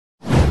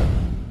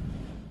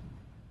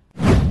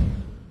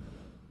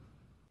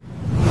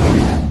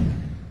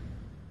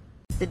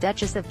The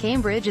Duchess of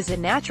Cambridge is a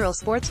natural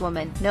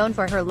sportswoman, known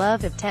for her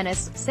love of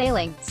tennis,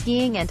 sailing,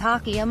 skiing and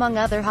hockey among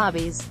other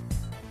hobbies.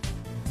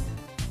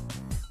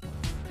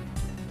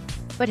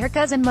 But her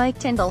cousin Mike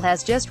Tindall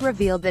has just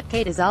revealed that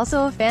Kate is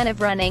also a fan of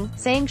running,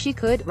 saying she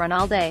could run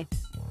all day.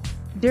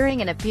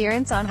 During an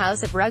appearance on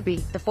House of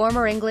Rugby, the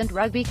former England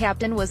rugby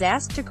captain was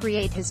asked to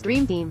create his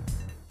dream team.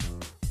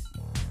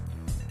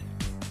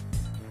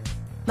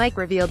 Mike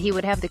revealed he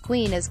would have the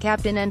Queen as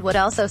captain and would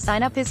also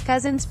sign up his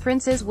cousins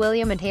Princes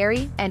William and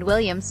Harry, and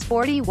William's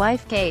sporty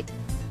wife Kate.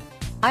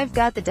 "I've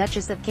got the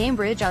Duchess of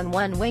Cambridge on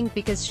one wing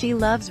because she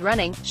loves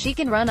running, she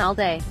can run all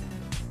day."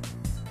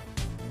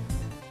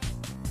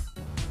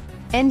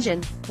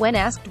 Engine. When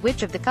asked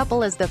which of the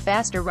couple is the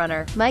faster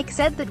runner, Mike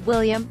said that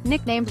William,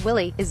 nicknamed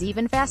Willie, is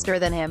even faster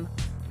than him.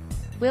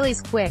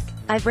 "Willie's quick.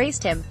 I've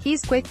raced him,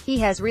 he's quick, he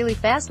has really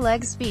fast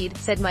leg speed,"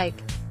 said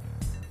Mike.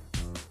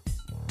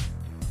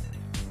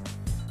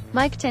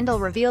 Mike Tindall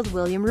revealed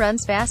William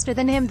runs faster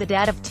than him. The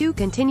dad of two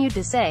continued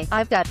to say,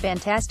 "I've got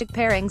fantastic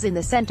pairings in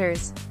the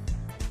centers.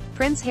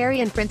 Prince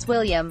Harry and Prince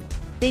William.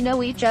 They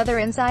know each other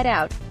inside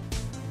out."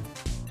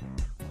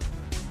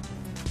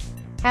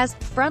 Has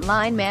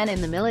frontline man in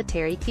the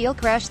military, he'll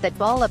crash that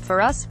ball up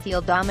for us,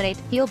 he'll dominate,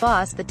 he'll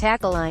boss the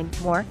tackle line.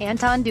 More,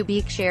 Anton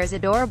Dubik shares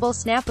adorable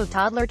snap of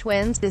toddler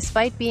twins.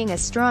 Despite being a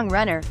strong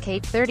runner,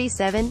 Kate,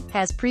 37,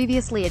 has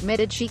previously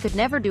admitted she could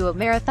never do a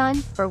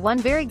marathon, for one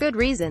very good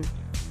reason.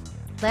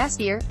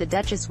 Last year, the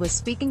Duchess was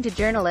speaking to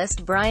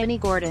journalist Bryony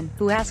Gordon,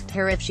 who asked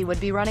her if she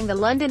would be running the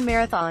London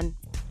Marathon.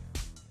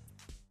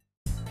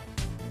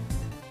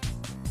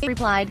 She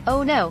replied,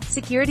 "Oh no,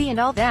 security and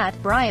all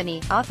that."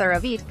 Bryony, author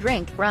of Eat,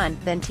 Drink, Run,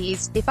 then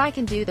teased, "If I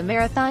can do the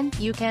marathon,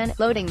 you can,"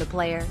 loading the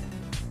player.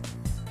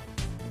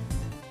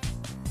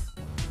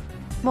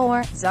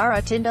 More,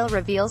 Zara Tindall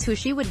reveals who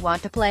she would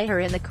want to play her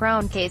in The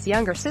Crown. Kate's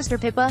younger sister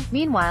Pippa,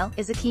 meanwhile,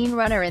 is a keen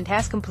runner and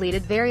has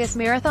completed various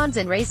marathons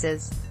and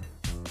races.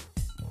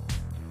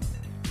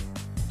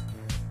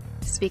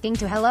 Speaking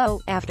to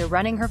Hello, after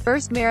running her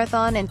first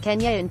marathon in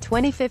Kenya in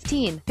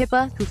 2015,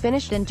 Pippa, who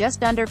finished in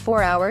just under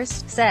 4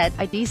 hours, said,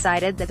 "I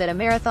decided that a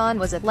marathon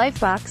was a life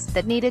box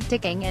that needed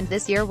ticking and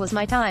this year was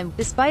my time,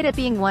 despite it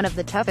being one of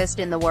the toughest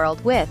in the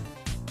world, with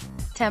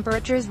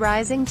temperatures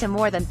rising to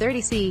more than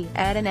 30 C,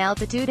 at an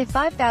altitude of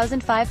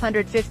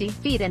 5,550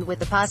 feet and with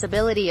the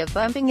possibility of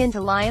bumping into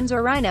lions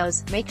or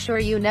rhinos. Make sure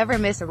you never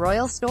miss a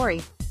royal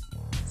story.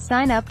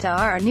 Sign up to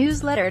our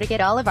newsletter to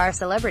get all of our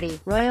celebrity,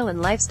 royal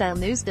and lifestyle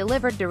news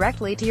delivered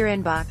directly to your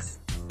inbox."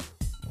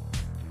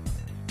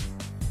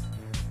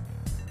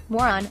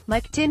 More on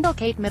Mike Tindall.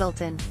 Kate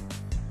Middleton.